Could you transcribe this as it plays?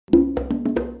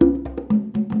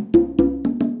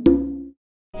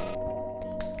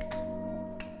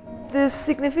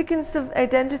significance of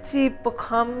identity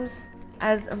becomes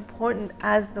as important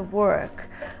as the work,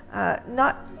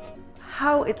 not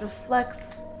how it reflects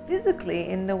physically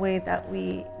in the way that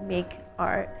we make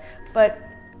art, but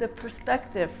the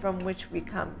perspective from which we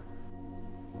come.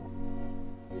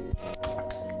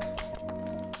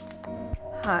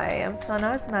 Hi, I'm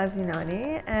Sanaz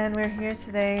Mazinani, and we're here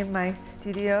today in my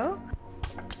studio.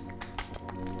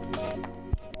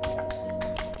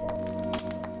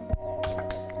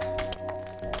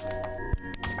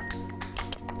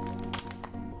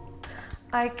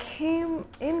 I came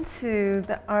into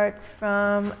the arts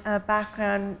from a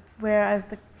background where I was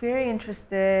very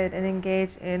interested and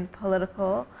engaged in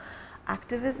political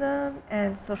activism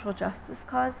and social justice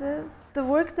causes. The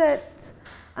work that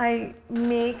I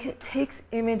make takes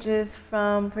images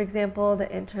from, for example, the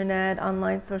internet,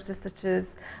 online sources such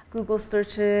as Google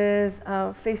searches,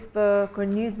 Facebook, or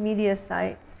news media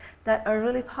sites that are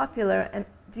really popular and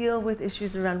deal with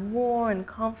issues around war and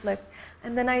conflict.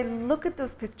 And then I look at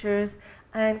those pictures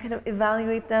and kind of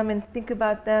evaluate them and think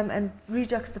about them and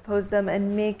rejuxtapose them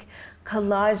and make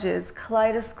collages,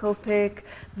 kaleidoscopic,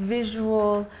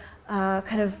 visual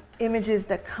kind of images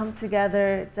that come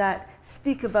together that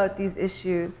speak about these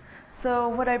issues. So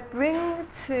what I bring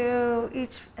to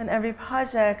each and every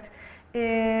project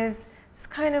is this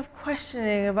kind of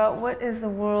questioning about what is the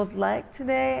world like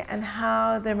today and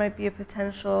how there might be a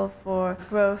potential for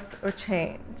growth or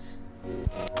change.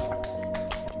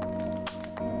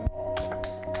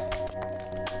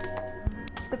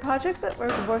 The project that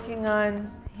we're working on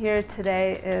here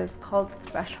today is called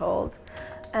Threshold,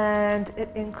 and it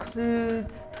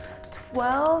includes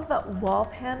 12 wall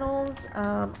panels,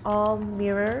 all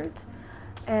mirrored,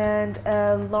 and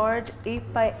a large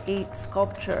 8x8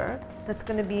 sculpture that's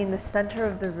going to be in the center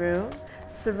of the room,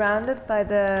 surrounded by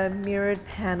the mirrored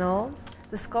panels.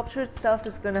 The sculpture itself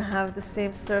is going to have the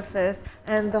same surface,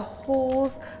 and the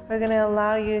holes are going to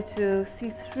allow you to see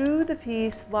through the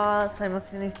piece while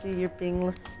simultaneously you're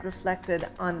being reflected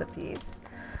on the piece.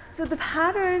 So the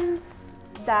patterns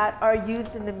that are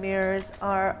used in the mirrors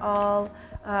are all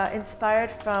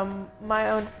inspired from my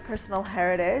own personal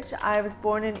heritage. I was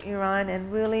born in Iran and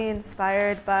really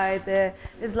inspired by the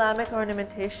Islamic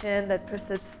ornamentation that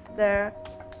persists there.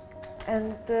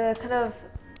 And the kind of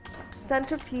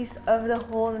centerpiece of the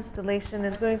whole installation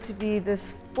is going to be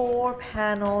this 4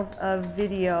 panels of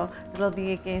video that'll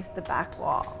be against the back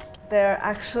wall. They're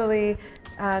actually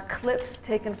clips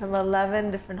taken from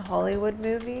 11 different Hollywood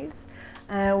movies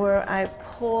where I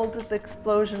pulled the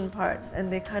explosion parts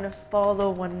and they kind of follow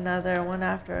one another, one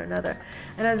after another.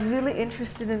 And I was really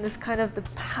interested in this kind of the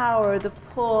power, the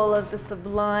pull of the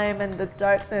sublime and the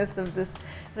darkness of this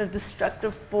kind of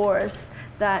destructive force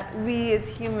that we as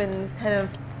humans kind of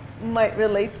might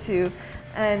relate to.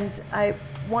 And I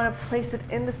want to place it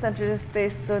in the center of the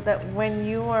space so that when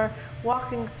you are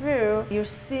walking through, you're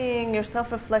seeing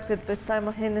yourself reflected, but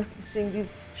simultaneously seeing these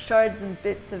shards and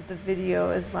bits of the video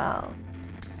as well.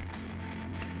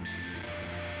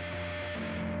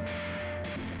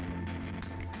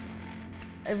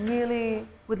 I really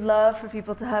would love for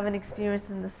people to have an experience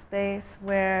in the space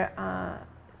where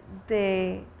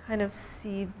they kind of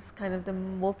see this kind of the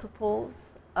multiples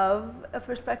of a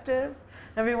perspective.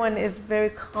 Everyone is very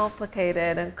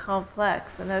complicated and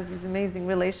complex and has these amazing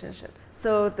relationships.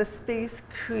 So the space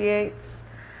creates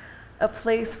a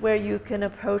place where you can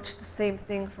approach the same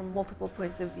thing from multiple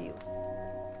points of view.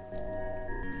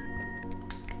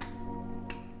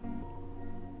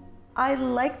 I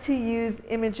like to use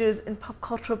images in pop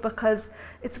culture because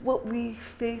it's what we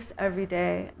face every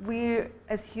day. We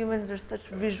as humans are such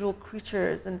visual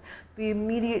creatures and we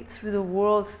mediate through the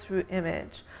world through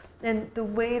image. And the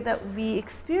way that we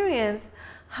experience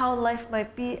how life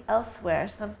might be elsewhere,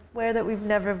 somewhere that we've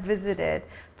never visited.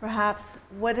 Perhaps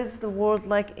what is the world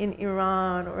like in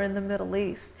Iran or in the Middle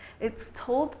East? It's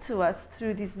told to us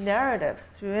through these narratives,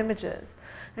 through images.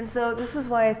 And so this is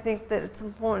why I think that it's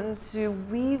important to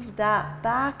weave that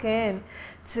back in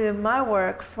to my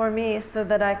work for me so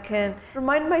that I can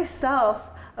remind myself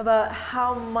about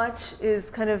how much is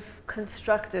kind of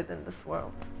constructed in this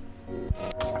world.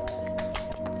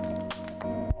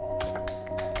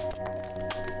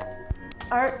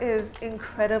 Art is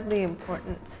incredibly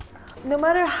important. No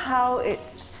matter how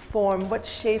it's formed, what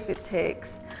shape it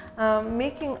takes,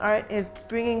 making art is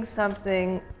bringing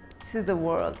something to the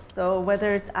world. So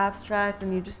whether it's abstract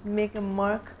and you just make a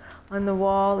mark on the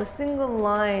wall, a single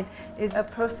line is a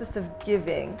process of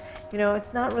giving. You know,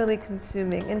 it's not really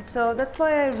consuming. And so that's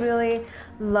why I really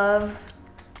love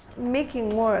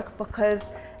making work, because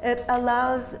it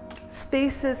allows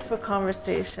spaces for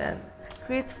conversation,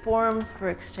 creates forums for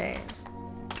exchange.